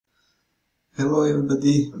Hello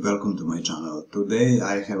everybody, welcome to my channel. Today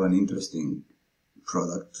I have an interesting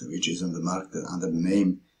product which is on the market under the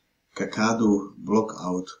name Kakadu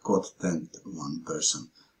BlockOut Cot Tent 1 person.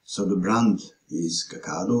 So the brand is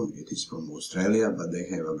Kakadu, it is from Australia, but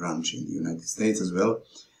they have a branch in the United States as well.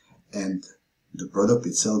 And the product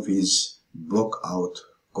itself is BlockOut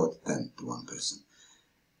Cot Tent 1 person.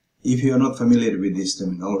 If you are not familiar with this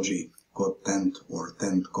terminology, cot tent or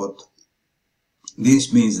tent cot,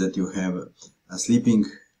 this means that you have a sleeping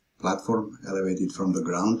platform elevated from the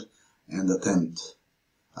ground and a tent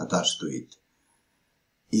attached to it.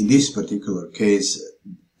 In this particular case,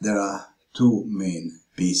 there are two main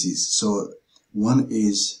pieces. So one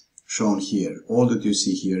is shown here. All that you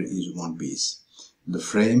see here is one piece. The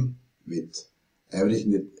frame with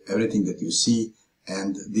everything that you see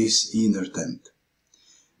and this inner tent.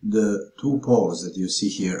 The two poles that you see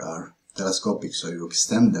here are telescopic, so you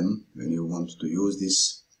extend them when you want to use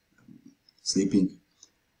this sleeping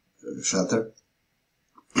shelter.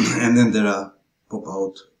 And then there are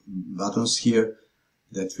pop-out buttons here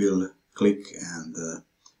that will click and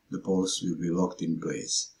the poles will be locked in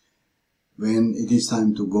place. When it is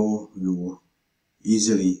time to go, you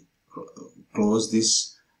easily close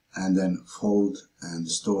this and then fold and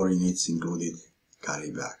store in its included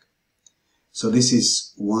carry bag. So this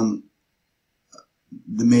is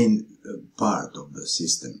the main part of the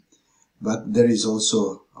system. But there is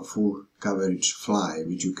also a full coverage fly,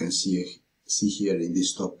 which you can see here in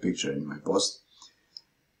this top picture in my post.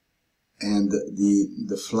 And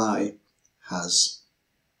the fly has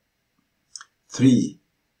three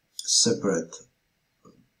separate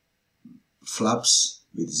flaps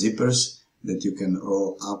with zippers that you can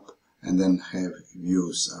roll up and then have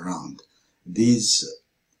views around. These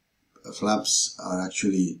flaps are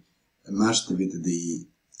actually matched with the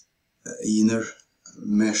inner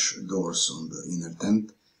mesh doors on the inner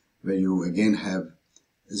tent, where you again have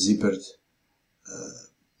zippered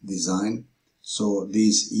design. So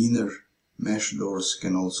these inner mesh doors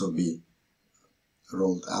can also be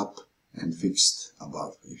rolled up and fixed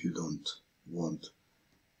above if you don't want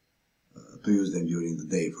to use them during the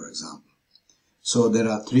day, for example. So there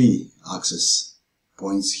are three access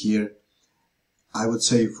points here. I would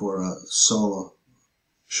say for a solo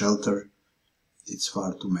shelter it's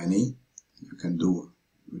far too many. You can do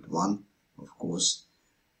with one, of course,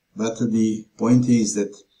 but the point is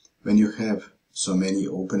that when you have so many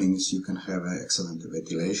openings, you can have excellent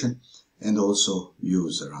ventilation and also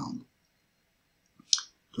views around.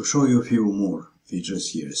 To show you a few more features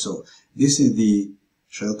here, so this is the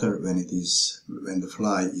shelter when the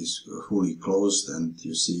fly is fully closed, and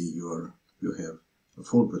you see you have a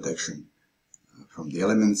full protection from the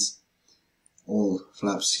elements. All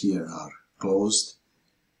flaps here are closed,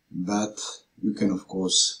 but you can of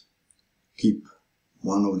course keep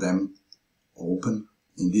one of them open.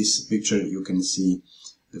 In this picture you can see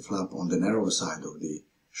the flap on the narrow side of the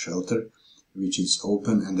shelter, which is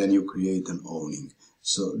open, and then you create an awning.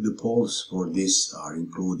 So the poles for this are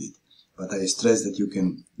included, but I stress that you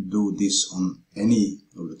can do this on any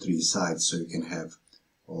of the three sides, so you can have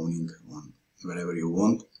awning on wherever you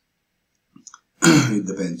want. It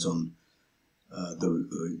depends on the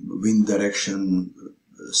wind direction,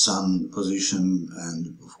 sun position, and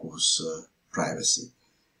of course privacy.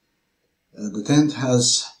 The tent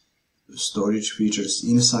has storage features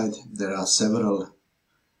inside. There are several,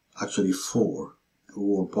 actually 4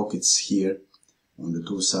 wall pockets here on the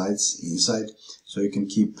two sides inside, so you can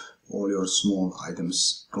keep all your small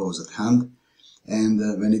items close at hand. And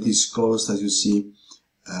when it is closed, as you see,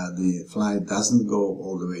 the fly doesn't go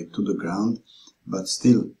all the way to the ground, but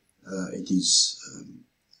still it is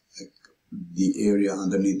the area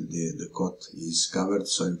underneath the cot is covered,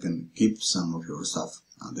 so you can keep some of your stuff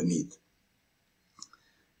underneath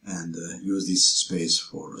and use this space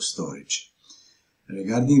for storage.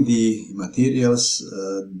 Regarding the materials,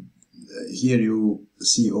 here you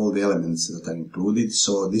see all the elements that are included.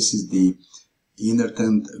 So this is the inner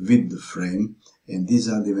tent with the frame, and these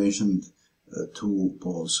are dimensioned 2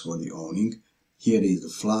 poles for the awning. Here is the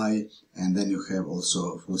fly, and then you have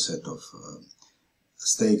also a full set of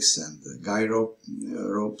stakes and guy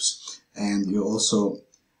ropes, and you also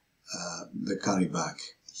the carry bag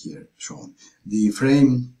here shown. The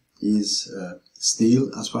frame is steel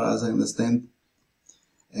as far as I understand,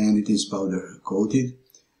 and it is powder coated,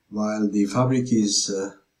 while the fabric is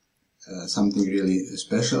something really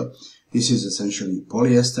special. This is essentially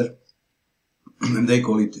polyester, and they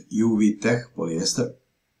call it UV Tech polyester.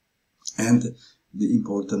 And the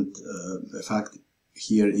important fact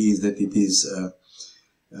here is that it is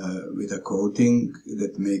with a coating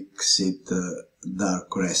that makes it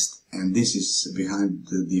dark rest and this is behind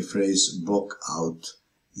the phrase "blockout"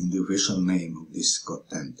 in the official name of this cot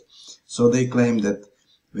tent. So they claim that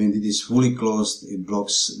when it is fully closed, it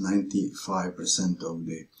blocks 95% of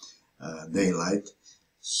the daylight,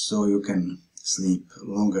 so you can sleep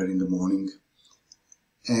longer in the morning.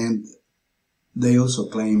 And they also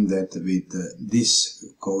claim that with this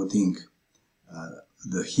coating,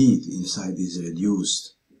 the heat inside is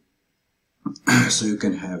reduced, so you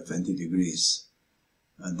can have 20 degrees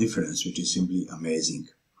difference, which is simply amazing.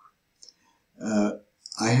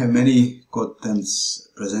 I have many cot tents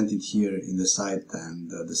presented here in the site, and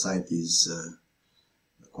the site is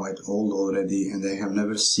quite old already, and I have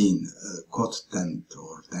never seen a cot tent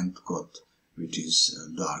or tent cot which is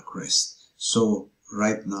dark rest. So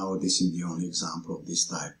right now this is the only example of this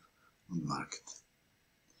type on the market.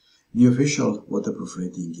 The official waterproof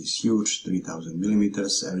rating is huge, 3000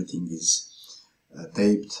 millimeters. Everything is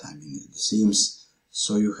taped, I mean the seams,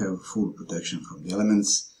 so you have full protection from the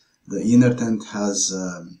elements. The inner tent has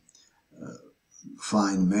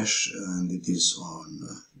fine mesh, and it is on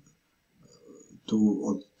 2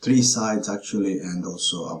 or 3 sides actually, and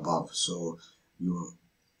also above, so you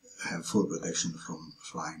have full protection from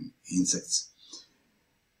flying insects.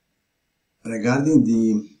 Regarding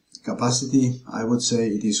the capacity, I would say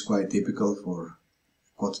it is quite typical for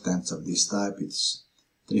cot tents of this type. It's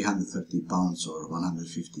 330 pounds or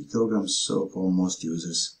 150 kilograms, so for most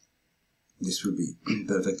users this will be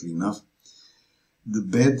perfectly enough. The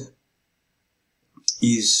bed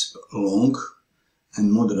is long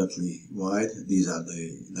and moderately wide. These are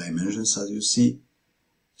the dimensions as you see.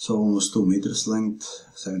 So almost 2 meters length,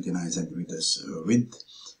 79 centimeters width.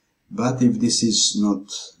 But if this is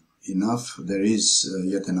not enough, there is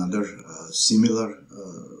yet another similar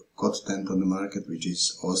cot tent on the market, which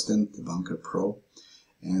is Ostent Bunker Pro.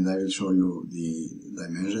 And I will show you the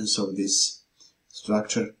dimensions of this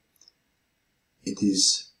structure. It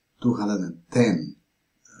is 210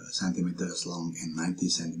 centimeters long and 90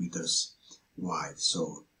 centimeters wide.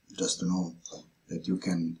 So just to know that you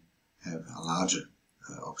can have a larger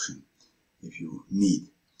option if you need.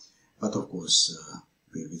 But of course,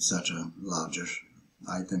 with such a larger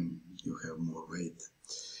item, you have more weight.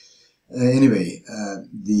 Anyway,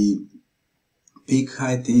 the peak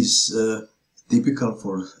height is typical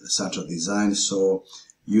for such a design, so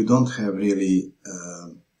you don't have really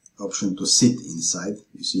option to sit inside.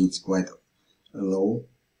 You see it's quite low.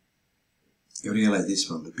 You realize this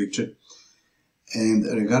from the picture. And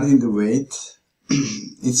regarding the weight,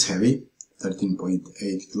 it's heavy,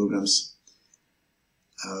 13.8 kilograms.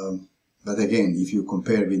 But again, if you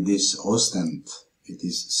compare with this Ostent, it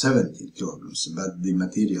is 70 kilograms, but the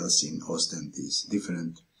materials in Ostent is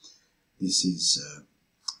different. This is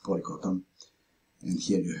polycotton, and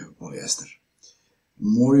here you have polyester.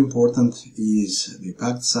 More important is the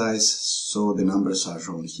packed size, so the numbers are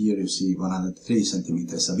shown here. You see 103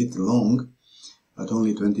 centimeters, a bit long, but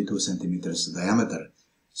only 22 centimeters diameter.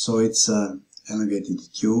 So it's an elongated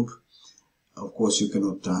tube. Of course, you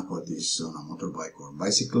cannot transport this on a motorbike or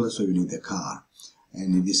bicycle, so you need a car.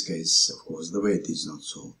 And in this case, of course, the weight is not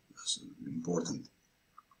so important.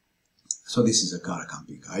 So this is a car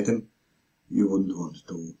camping item. You wouldn't want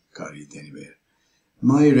to carry it anywhere.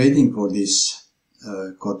 My rating for this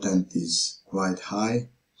cot tent is quite high.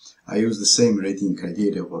 I use the same rating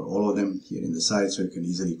criteria for all of them here in the site, so you can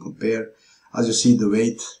easily compare. As you see, the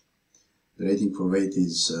rating for weight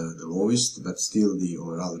is the lowest, but still the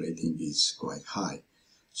overall rating is quite high.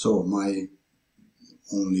 So my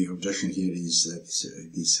only objection here is that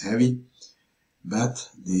it is heavy, but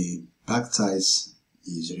the packed size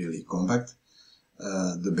is really compact.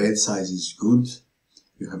 The bed size is good.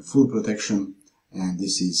 You have full protection, and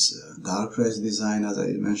this is dark rest design, as I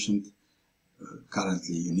mentioned,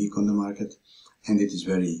 currently unique on the market, and it is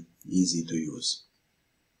very easy to use.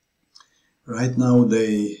 Right now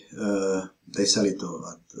they sell it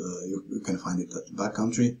at you can find it at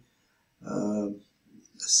Backcountry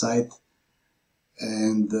site,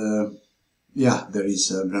 and yeah, there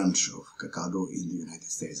is a branch of Kakadu in the United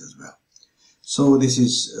States as well. So this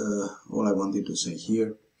is all I wanted to say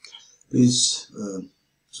here. Please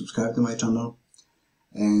subscribe to my channel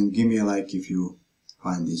and give me a like if you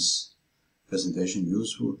find this presentation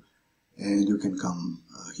useful, and you can come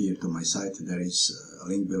here to my site. There is a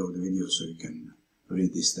link below the video so you can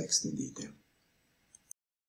read this text in detail.